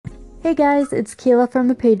Hey guys, it's Kayla from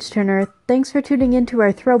the Page Turner. Thanks for tuning in to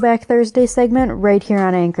our Throwback Thursday segment right here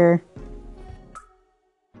on Anchor.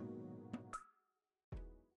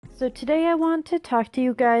 So today I want to talk to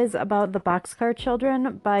you guys about The Boxcar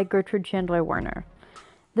Children by Gertrude Chandler Warner.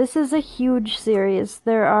 This is a huge series.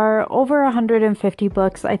 There are over 150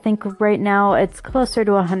 books. I think right now it's closer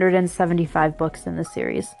to 175 books in the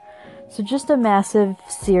series. So just a massive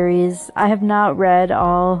series. I have not read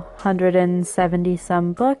all 170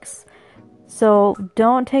 some books. So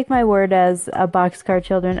don't take my word as a Boxcar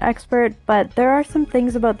Children expert, but there are some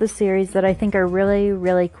things about the series that I think are really,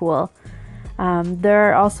 really cool.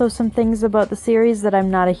 There are also some things about the series that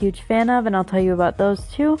I'm not a huge fan of, and I'll tell you about those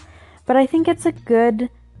too. But I think it's a good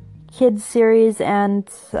kids series, and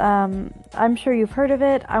I'm sure you've heard of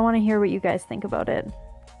it. I want to hear what you guys think about it.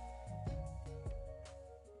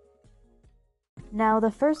 Now,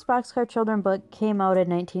 the first Boxcar Children book came out in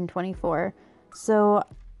 1924, so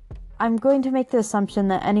I'm going to make the assumption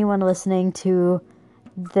that anyone listening to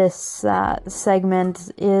this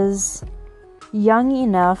segment is young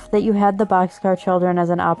enough that you had the Boxcar Children as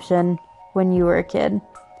an option when you were a kid.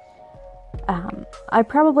 I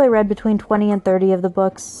probably read between 20 and 30 of the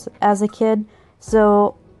books as a kid,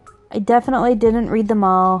 so I definitely didn't read them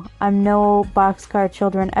all. I'm no Boxcar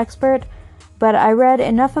Children expert, but I read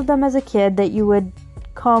enough of them as a kid that you would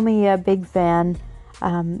call me a big fan.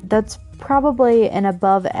 That's probably an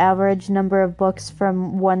above average number of books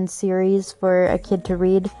from one series for a kid to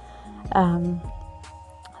read.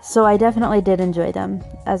 So I definitely did enjoy them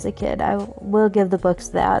as a kid. I will give the books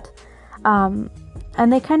that. And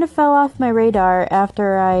they kind of fell off my radar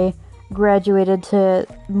after I graduated to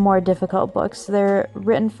more difficult books. They're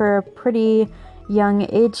written for a pretty young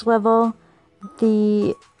age level.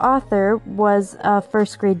 The author was a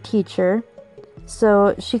first grade teacher,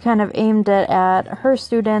 so she kind of aimed it at her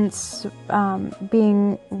students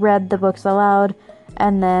being read the books aloud,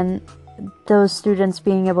 and then those students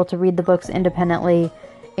being able to read the books independently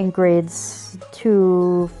in grades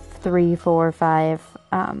 2, 3, 4, 5,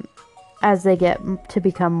 as they get to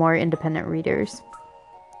become more independent readers.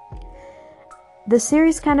 The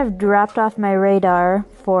series kind of dropped off my radar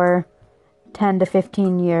for 10 to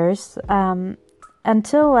 15 years,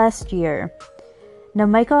 until last year. Now,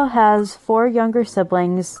 Michael has 4 younger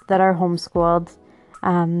siblings that are homeschooled.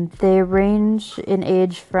 They range in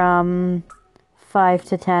age from 5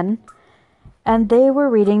 to 10, and they were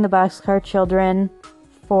reading the Boxcar Children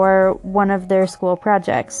for one of their school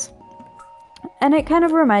projects. And it kind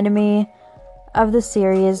of reminded me of the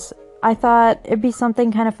series. I thought it'd be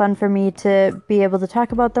something kind of fun for me to be able to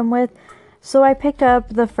talk about them with, so I picked up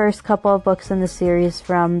the first couple of books in the series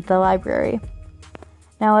from the library.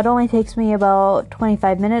 Now, it only takes me about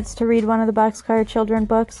 25 minutes to read one of the Boxcar Children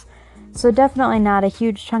books, so definitely not a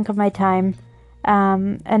huge chunk of my time.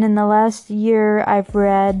 And in the last year, I've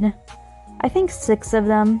read, I think, 6 of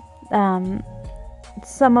them.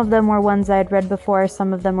 Some of them were ones I had read before,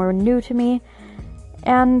 some of them were new to me.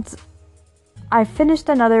 And I finished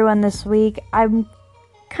another one this week. I'm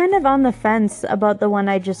kind of on the fence about the one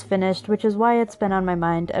I just finished, which is why it's been on my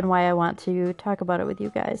mind and why I want to talk about it with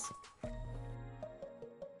you guys.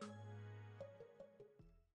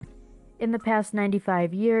 In the past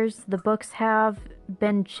 95 years, the books have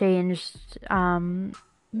been changed. I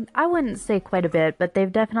wouldn't say quite a bit, but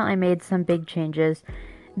they've definitely made some big changes.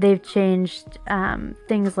 They've changed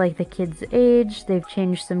things like the kids' age, they've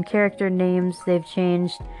changed some character names, they've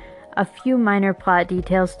changed a few minor plot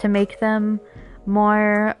details to make them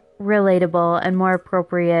more relatable and more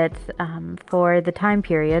appropriate for the time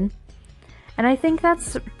period. And I think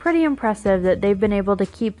that's pretty impressive that they've been able to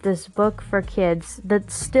keep this book for kids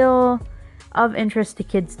that's still of interest to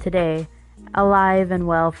kids today alive and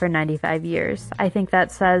well for 95 years. I think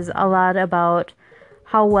that says a lot about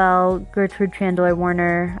how well Gertrude Chandler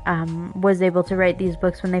Warner was able to write these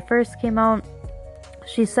books when they first came out.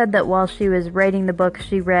 She said that while she was writing the book,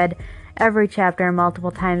 she read every chapter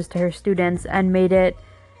multiple times to her students and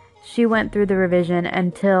she went through the revision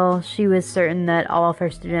until she was certain that all of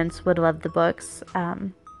her students would love the books.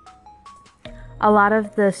 A lot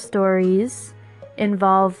of the stories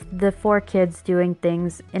involve the 4 kids doing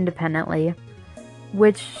things independently,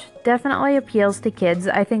 which definitely appeals to kids.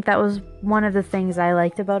 I think that was one of the things I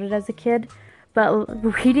liked about it as a kid, but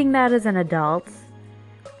reading that as an adult,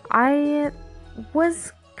 I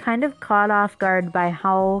was kind of caught off guard by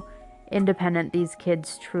how independent these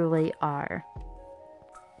kids truly are.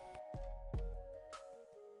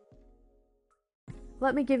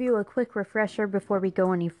 Let me give you a quick refresher before we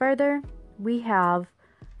go any further. We have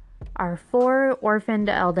our 4 orphaned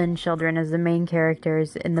Eldon children as the main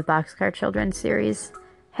characters in the Boxcar Children series.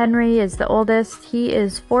 Henry is the oldest. He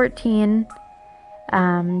is 14.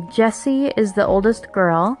 Jessie is the oldest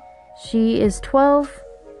girl. She is 12.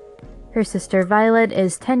 Her sister Violet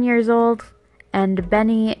is 10 years old. And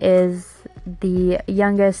Benny is the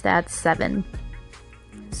youngest at 7.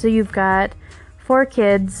 So you've got 4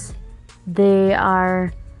 kids. They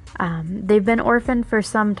are, they've been orphaned for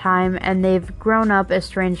some time, and they've grown up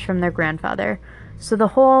estranged from their grandfather. So the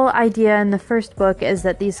whole idea in the first book is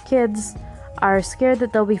that these kids are scared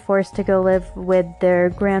that they'll be forced to go live with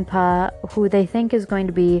their grandpa, who they think is going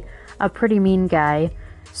to be a pretty mean guy.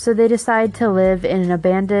 So they decide to live in an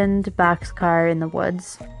abandoned boxcar in the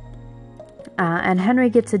woods. And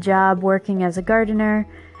Henry gets a job working as a gardener,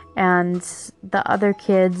 and the other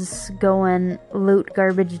kids go and loot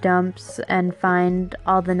garbage dumps and find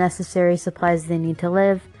all the necessary supplies they need to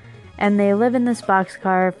live. And they live in this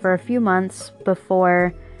boxcar for a few months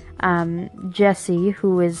before Jessie,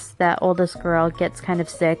 who is that oldest girl, gets kind of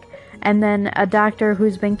sick. And then a doctor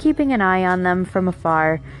who's been keeping an eye on them from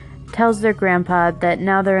afar tells their grandpa that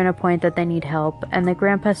now they're in a point that they need help. And the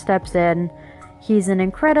grandpa steps in. He's an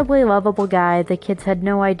incredibly lovable guy. The kids had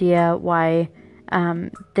no idea why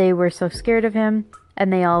they were so scared of him,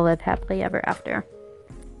 and they all live happily ever after.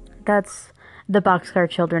 That's the Boxcar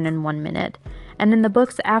Children in 1 minute. And in the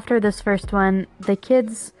books after this first one, the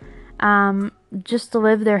kids just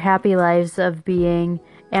live their happy lives of being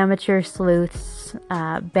amateur sleuths,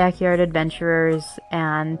 backyard adventurers,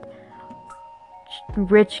 and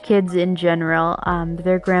rich kids in general.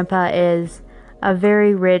 Their grandpa is a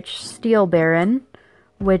very rich steel baron,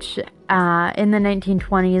 which in the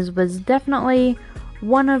 1920s was definitely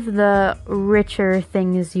one of the richer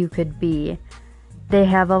things you could be. They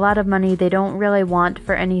have a lot of money they don't really want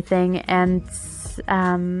for anything, and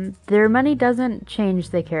their money doesn't change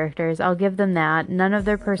the characters. I'll give them that. None of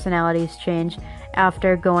their personalities change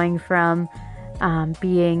after going from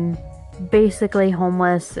being basically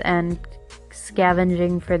homeless and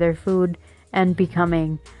scavenging for their food and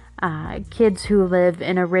becoming kids who live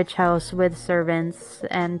in a rich house with servants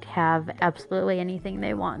and have absolutely anything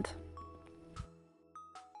they want.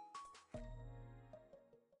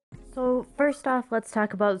 So first off, let's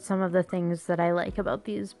talk about some of the things that I like about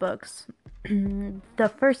these books. The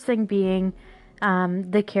first thing being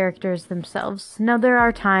the characters themselves. Now, there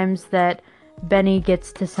are times that Benny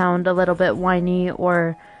gets to sound a little bit whiny,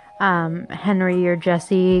 or Henry or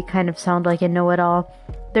Jessie kind of sound like a know-it-all.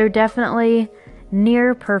 They're definitely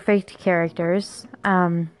near perfect characters,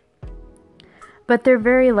 but they're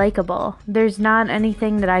very likable. There's not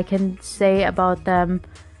anything that I can say about them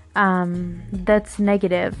that's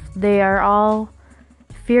negative. They are all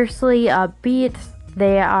fiercely upbeat.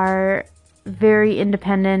 They are very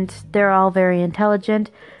independent. They're all very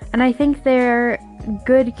intelligent, and I think they're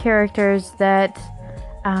good characters that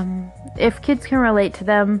if kids can relate to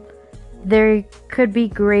them, they could be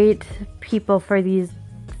great people for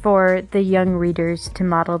the young readers to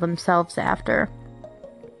model themselves after.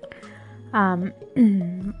 One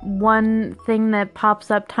thing that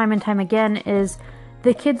pops up time and time again is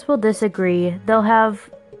the kids will disagree. They'll have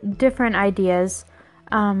different ideas,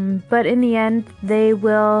 but in the end, they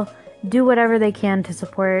will do whatever they can to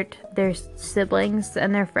support their siblings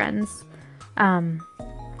and their friends,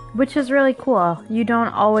 which is really cool. You don't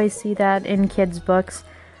always see that in kids' books.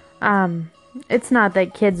 It's not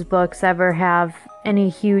that kids' books ever have any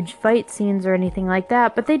huge fight scenes or anything like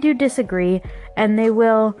that, but they do disagree, and they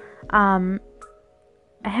will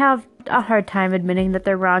have a hard time admitting that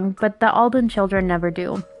they're wrong, but the Alden children never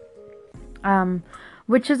do,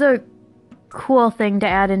 which is a cool thing to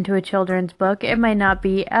add into a children's book. It might not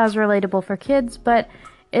be as relatable for kids, but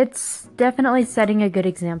it's definitely setting a good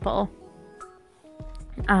example.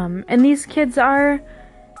 And these kids are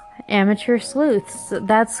amateur sleuths.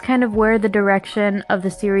 That's kind of where the direction of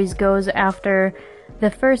the series goes after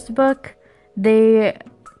the first book. They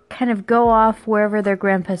kind of go off wherever their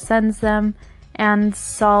grandpa sends them and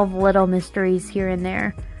solve little mysteries here and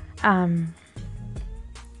there. And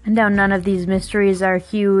now none of these mysteries are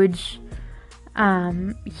huge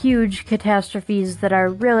catastrophes that are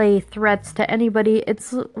really threats to anybody.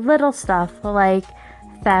 It's little stuff like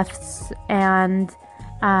thefts and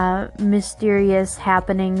mysterious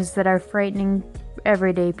happenings that are frightening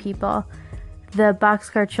everyday people. The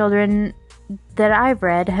Boxcar Children that I've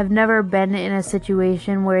read have never been in a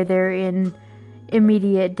situation where they're in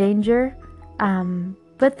immediate danger,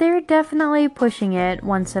 but they're definitely pushing it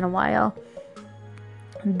once in a while.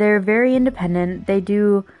 They're very independent. They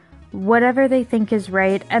do whatever they think is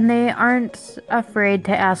right, and they aren't afraid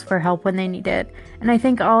to ask for help when they need it. And I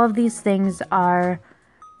think all of these things are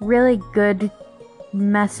really good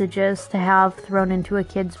messages to have thrown into a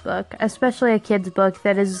kid's book, especially a kid's book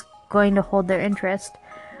that is going to hold their interest.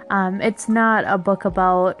 It's not a book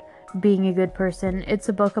about being a good person. It's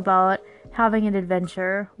a book about having an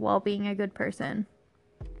adventure while being a good person.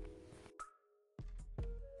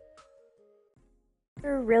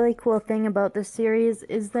 A really cool thing about this series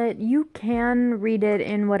is that you can read it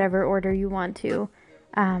in whatever order you want to.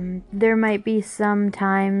 There might be some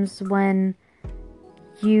times when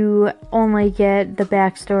you only get the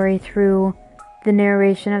backstory through the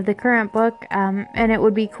narration of the current book, and it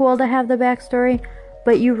would be cool to have the backstory,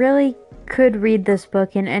 but you really could read this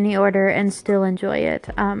book in any order and still enjoy it.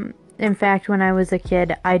 In fact, when I was a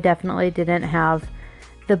kid, I definitely didn't have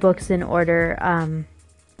the books in order.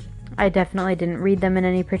 I definitely didn't read them in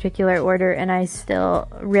any particular order, and I still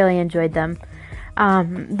really enjoyed them.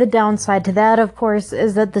 The downside to that, of course,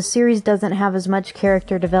 is that the series doesn't have as much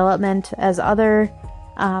character development as other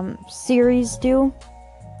series do.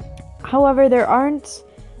 However, there aren't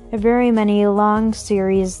very many long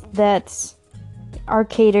series that are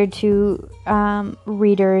catered to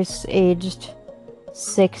readers aged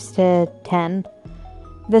 6 to 10.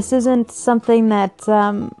 This isn't something that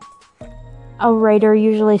a writer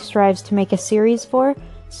usually strives to make a series for,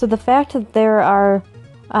 so the fact that there are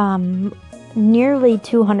nearly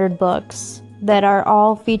 200 books that are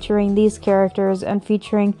all featuring these characters and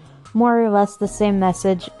featuring more or less the same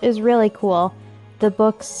message is really cool. The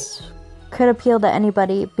books could appeal to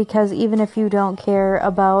anybody, because even if you don't care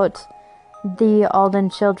about the Alden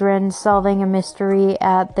children solving a mystery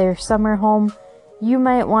at their summer home, you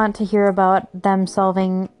might want to hear about them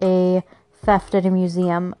solving a theft at a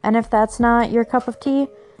museum. And if that's not your cup of tea,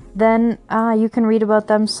 then you can read about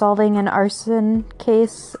them solving an arson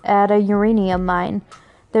case at a uranium mine.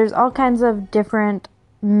 There's all kinds of different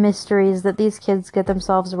mysteries that these kids get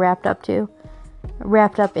themselves wrapped up in.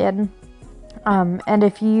 And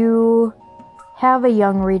if you have a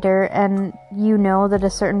young reader and you know that a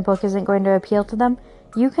certain book isn't going to appeal to them,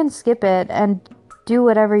 you can skip it and do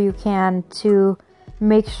whatever you can to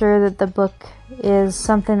make sure that the book is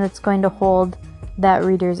something that's going to hold that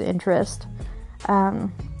reader's interest.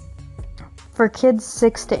 For kids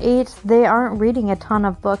 6 to 8, they aren't reading a ton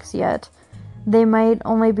of books yet. They might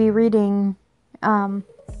only be reading,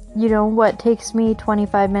 what takes me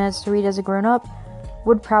 25 minutes to read as a grown-up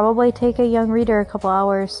would probably take a young reader a couple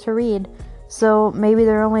hours to read. So maybe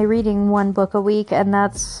they're only reading one book a week, and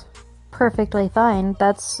that's perfectly fine.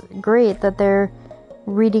 That's great that they're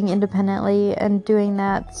reading independently and doing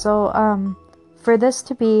that. So for this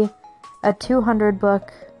to be a 200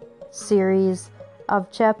 book series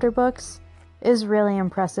of chapter books is really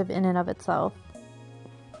impressive in and of itself.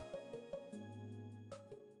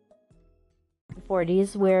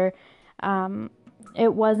 40s, where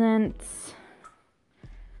it wasn't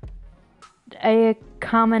a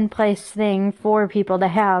commonplace thing for people to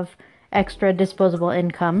have extra disposable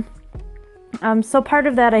income. So part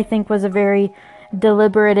of that, I think, was a very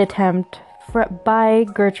deliberate attempt by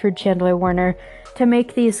Gertrude Chandler Warner to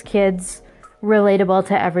make these kids relatable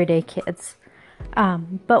to everyday kids.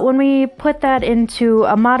 But when we put that into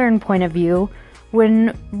a modern point of view,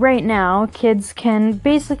 when right now kids can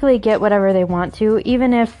basically get whatever they want to,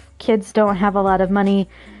 even if kids don't have a lot of money,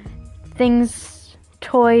 things,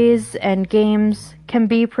 toys, and games can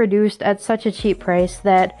be produced at such a cheap price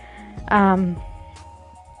that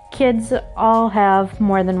kids all have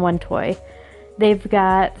more than one toy. They've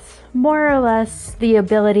got more or less the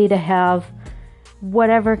ability to have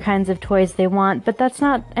whatever kinds of toys they want, but that's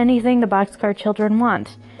not anything the Boxcar Children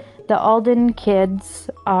want. The Alden kids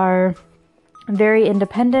are very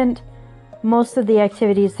independent. Most of the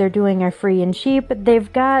activities they're doing are free and cheap.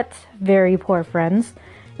 They've got very poor friends.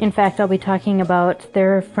 In fact, I'll be talking about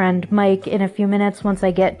their friend Mike in a few minutes once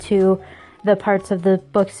I get to the parts of the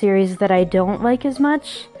book series that I don't like as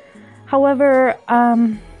much. However,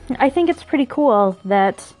 I think it's pretty cool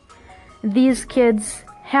that these kids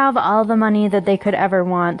have all the money that they could ever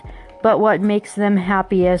want, but what makes them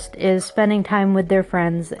happiest is spending time with their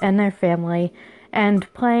friends and their family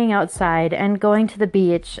and playing outside and going to the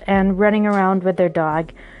beach and running around with their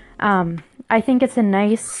dog. I think it's a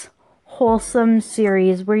nice, wholesome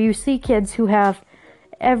series where you see kids who have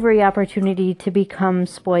every opportunity to become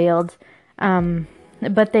spoiled,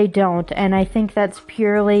 but they don't, and I think that's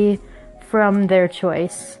purely from their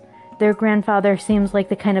choice. Their grandfather seems like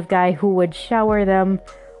the kind of guy who would shower them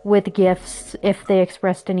with gifts if they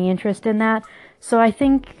expressed any interest in that. So I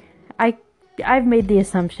think I've made the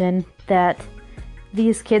assumption that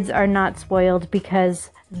these kids are not spoiled because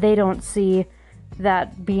they don't see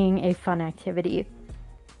that being a fun activity.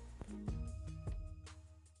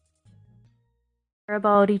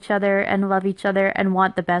 about each other and love each other and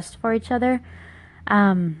want the best for each other.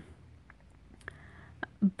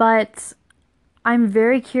 But I'm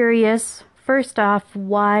very curious, first off,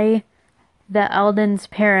 why the Eldon's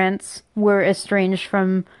parents were estranged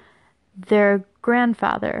from their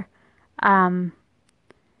grandfather.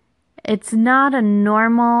 It's not a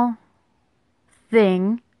normal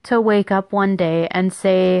thing to wake up one day and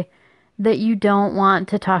say that you don't want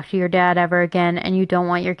to talk to your dad ever again and you don't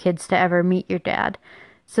want your kids to ever meet your dad.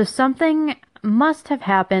 So something must have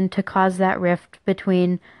happened to cause that rift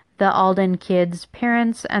between the Alden kids'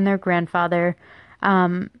 parents and their grandfather.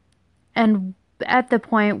 And at the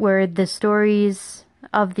point where the stories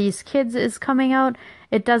of these kids is coming out,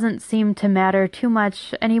 it doesn't seem to matter too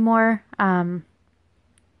much anymore,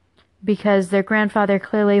 because their grandfather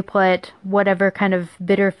clearly put whatever kind of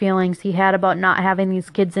bitter feelings he had about not having these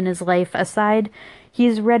kids in his life aside.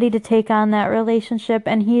 He's ready to take on that relationship,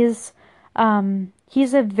 and he's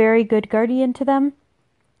a very good guardian to them.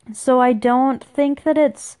 So I don't think that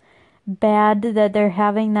it's bad that they're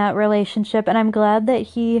having that relationship, and I'm glad that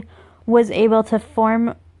he was able to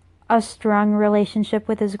form a strong relationship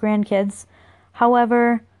with his grandkids.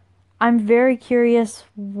 However, I'm very curious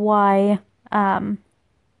why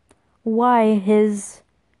his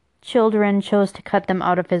children chose to cut them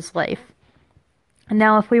out of his life.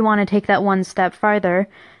 Now, if we want to take that one step farther,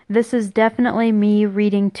 this is definitely me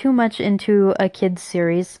reading too much into a kid's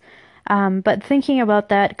series. But thinking about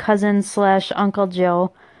that cousin / Uncle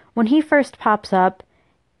Joe, when he first pops up,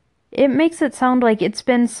 it makes it sound like it's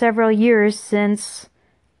been several years since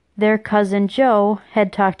their cousin Joe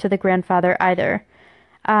had talked to the grandfather either.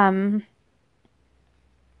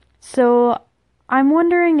 So I'm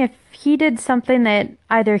wondering if he did something that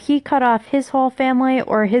either he cut off his whole family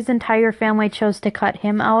or his entire family chose to cut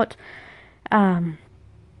him out. I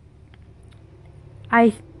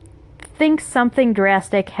think something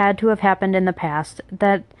drastic had to have happened in the past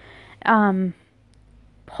that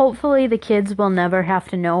hopefully the kids will never have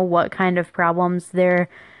to know what kind of problems their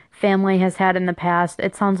family has had in the past.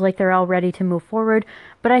 It sounds like they're all ready to move forward,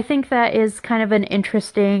 but I think that is kind of an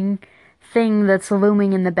interesting thing that's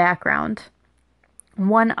looming in the background.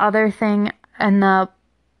 One other thing, and the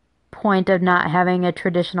point of not having a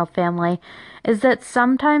traditional family, is that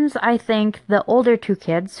sometimes I think the older two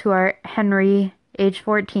kids, who are Henry, age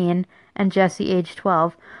 14, and Jesse, age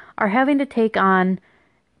 12, are having to take on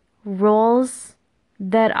roles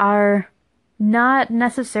that are not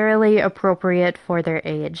necessarily appropriate for their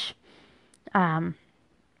age.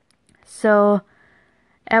 So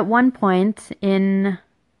at one point in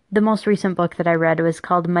the most recent book that I read, it was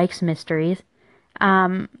called Mike's Mysteries.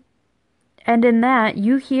 And in that,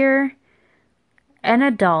 you hear an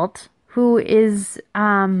adult who is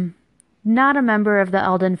not a member of the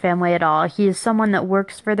Eldon family at all. He is someone that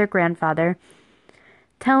works for their grandfather,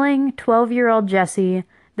 telling 12-year-old Jessie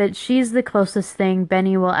that she's the closest thing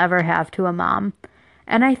Benny will ever have to a mom.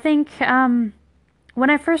 And I think when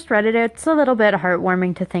I first read it, it's a little bit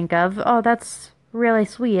heartwarming to think of. Oh, that's really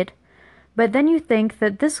sweet. But then you think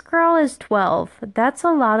that this girl is 12. That's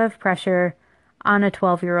a lot of pressure on a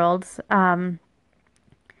 12-year-old.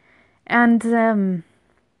 And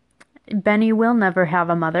Benny will never have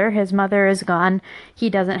a mother. His mother is gone. He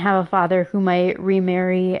doesn't have a father who might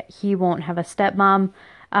remarry. He won't have a stepmom.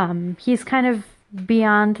 He's kind of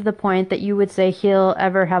beyond the point that you would say he'll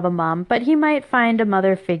ever have a mom, but he might find a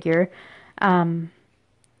mother figure. And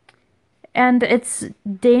it's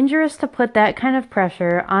dangerous to put that kind of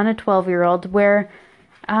pressure on a 12-year-old where,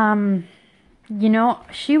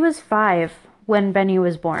 she was 5 when Benny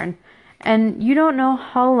was born. And you don't know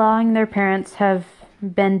how long their parents have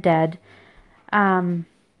been dead.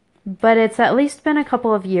 But it's at least been a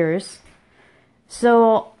couple of years.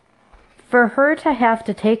 So for her to have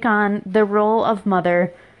to take on the role of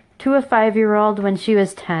mother to a 5-year-old when she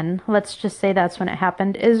was 10, let's just say that's when it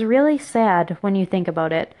happened, is really sad when you think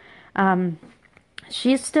about it.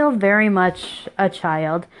 She's still very much a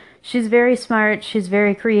child. She's very smart, she's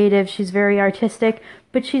very creative, she's very artistic,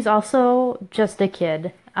 but she's also just a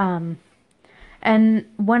kid. And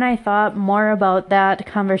when I thought more about that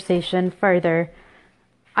conversation further,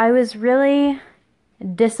 I was really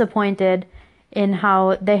disappointed in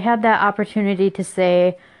how they had that opportunity to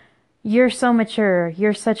say, "You're so mature,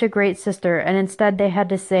 you're such a great sister," and instead they had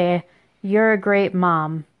to say, "You're a great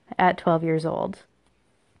mom" at 12 years old.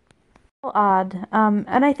 Odd.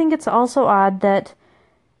 And I think it's also odd that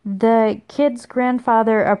the kid's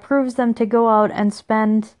grandfather approves them to go out and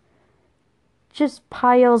spend just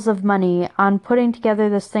piles of money on putting together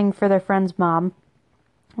this thing for their friend's mom,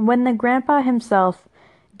 when the grandpa himself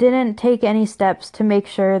didn't take any steps to make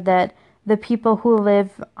sure that the people who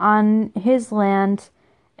live on his land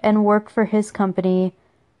and work for his company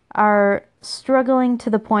are struggling to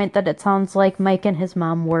the point that it sounds like Mike and his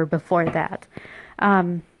mom were before that.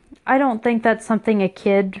 I don't think that's something a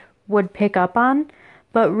kid would pick up on,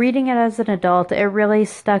 but reading it as an adult, it really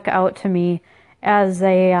stuck out to me as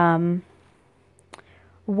a,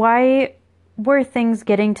 why were things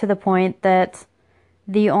getting to the point that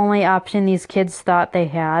the only option these kids thought they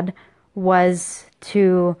had was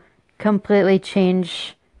to completely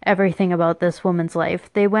change everything about this woman's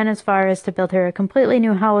life? They went as far as to build her a completely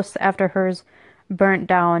new house after hers burnt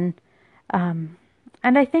down. And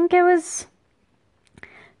I think it was,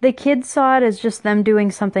 the kids saw it as just them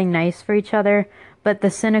doing something nice for each other, but the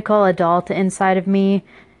cynical adult inside of me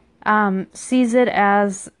sees it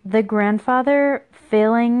as the grandfather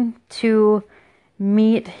failing to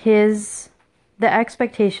meet the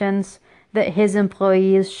expectations that his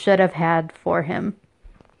employees should have had for him.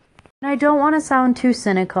 And I don't want to sound too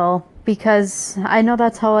cynical, because I know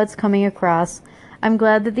that's how it's coming across. I'm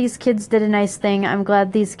glad that these kids did a nice thing. I'm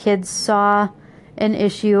glad these kids saw an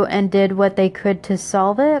issue and did what they could to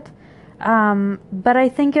solve it. But I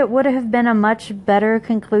think it would have been a much better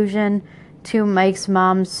conclusion to Mike's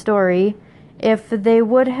mom's story if they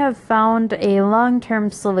would have found a long-term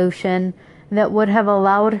solution that would have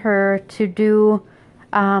allowed her to do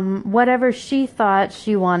whatever she thought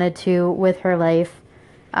she wanted to with her life,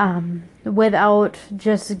 without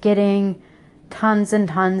just getting tons and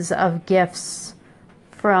tons of gifts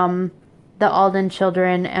from the Alden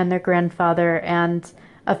children and their grandfather and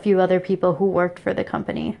a few other people who worked for the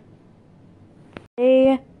company.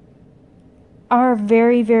 They are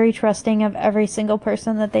very, very trusting of every single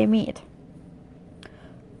person that they meet.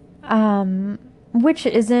 Which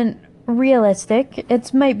isn't realistic.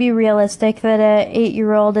 It might be realistic that a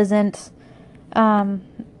 8-year-old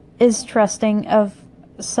is trusting of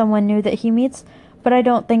someone new that he meets, but I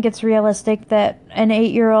don't think it's realistic that an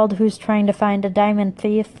 8-year-old who's trying to find a diamond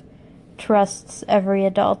thief trusts every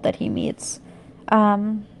adult that he meets.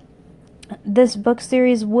 This book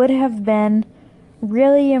series would have been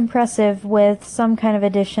really impressive with some kind of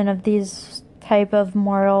addition of these type of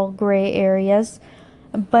moral gray areas,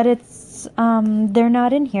 but they're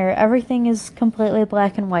not in here. Everything is completely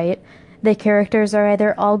black and white. The characters are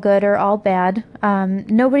either all good or all bad.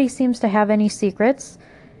 Nobody seems to have any secrets.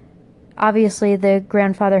 Obviously, the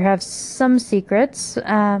grandfather has some secrets,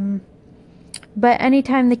 but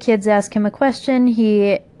anytime the kids ask him a question,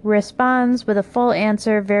 he responds with a full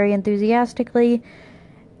answer very enthusiastically.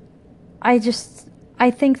 I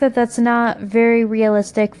think that that's not very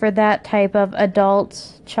realistic for that type of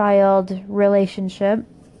adult-child relationship.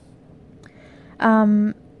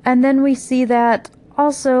 And then we see that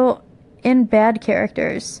also in bad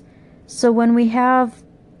characters. So when we have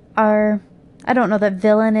I don't know that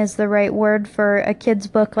villain is the right word for a kid's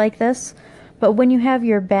book like this, but when you have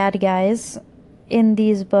your bad guys in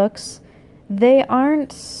these books, they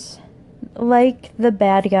aren't like the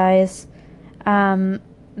bad guys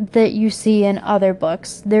that you see in other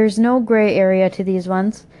books. There's no gray area to these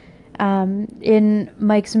ones. In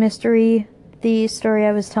Mike's Mystery, the story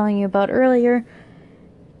I was telling you about earlier,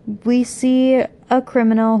 we see a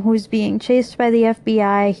criminal who's being chased by the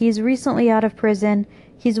FBI. He's recently out of prison.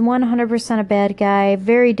 He's 100% a bad guy,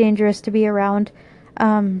 very dangerous to be around.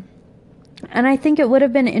 And I think it would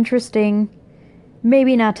have been interesting,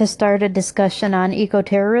 maybe not to start a discussion on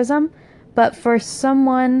eco-terrorism, but for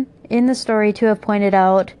someone in the story to have pointed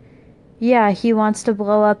out, yeah, he wants to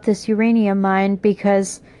blow up this uranium mine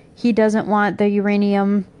because he doesn't want the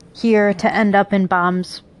uranium here to end up in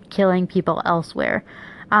bombs killing people elsewhere.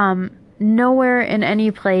 Nowhere in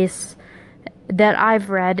any place that I've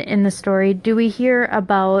read in the story do we hear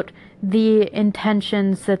about the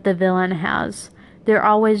intentions that the villain has. They're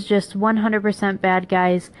always just 100% bad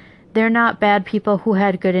guys. They're not bad people who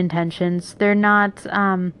had good intentions. They're not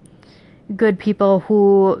good people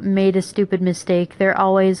who made a stupid mistake. They're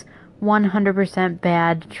always 100%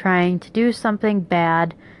 bad, trying to do something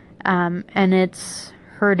bad, and it's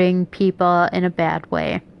hurting people in a bad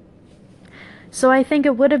way. So I think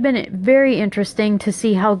it would have been very interesting to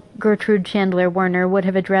see how Gertrude Chandler Warner would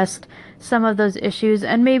have addressed some of those issues,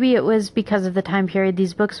 and maybe it was because of the time period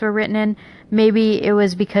these books were written in. Maybe it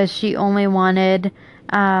was because she only wanted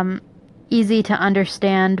easy to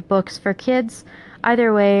understand books for kids.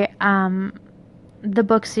 Either way, the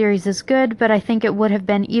book series is good, but I think it would have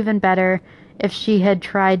been even better if she had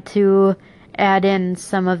tried to add in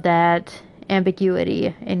some of that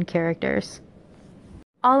ambiguity in characters.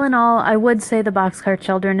 All in all, I would say the Boxcar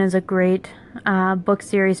Children is a great book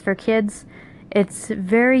series for kids. It's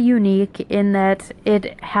very unique in that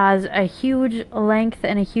it has a huge length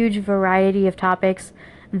and a huge variety of topics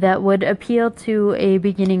that would appeal to a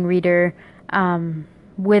beginning reader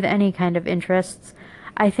with any kind of interests.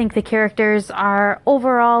 I think the characters are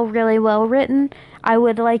overall really well written. I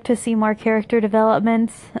would like to see more character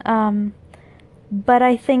development, but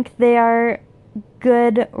I think they are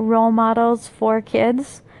good role models for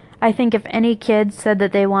kids. I think if any kid said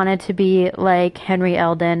that they wanted to be like Henry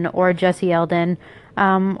Eldon or Jesse Eldon,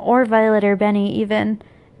 or Violet or Benny even,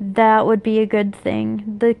 that would be a good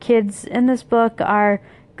thing. The kids in this book are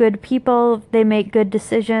good people, they make good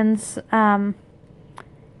decisions, and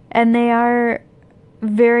they are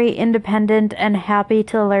very independent and happy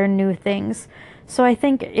to learn new things. So I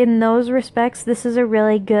think in those respects, this is a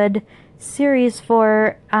really good series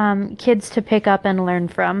for kids to pick up and learn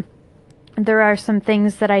from. There are some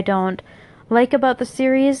things that I don't like about the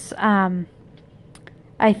series. I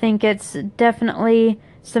think it's definitely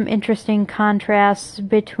some interesting contrasts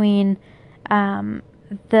between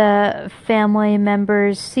the family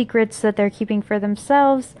members' secrets that they're keeping for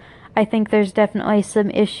themselves. I think there's definitely some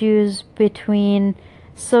issues between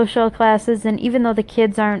social classes, and even though the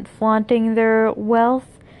kids aren't flaunting their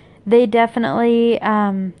wealth, they definitely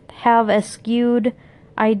have a skewed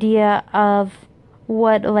idea of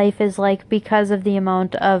what life is like because of the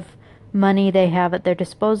amount of money they have at their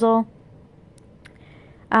disposal.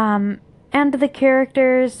 And the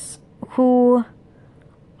characters who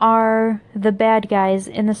are the bad guys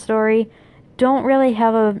in the story don't really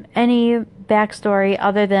have any backstory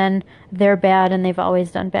other than they're bad and they've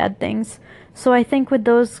always done bad things. So I think with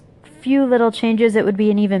those few little changes, it would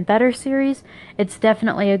be an even better series. It's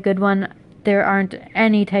definitely a good one. There aren't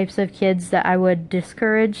any types of kids that I would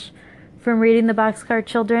discourage from reading the Boxcar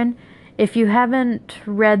Children. If you haven't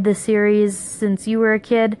read the series since you were a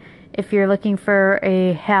kid, if you're looking for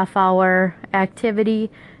a half-hour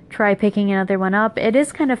activity, try picking another one up. It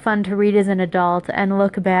is kind of fun to read as an adult and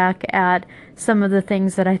look back at some of the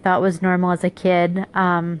things that I thought was normal as a kid.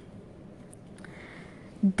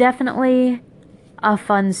 Definitely a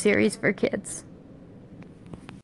fun series for kids.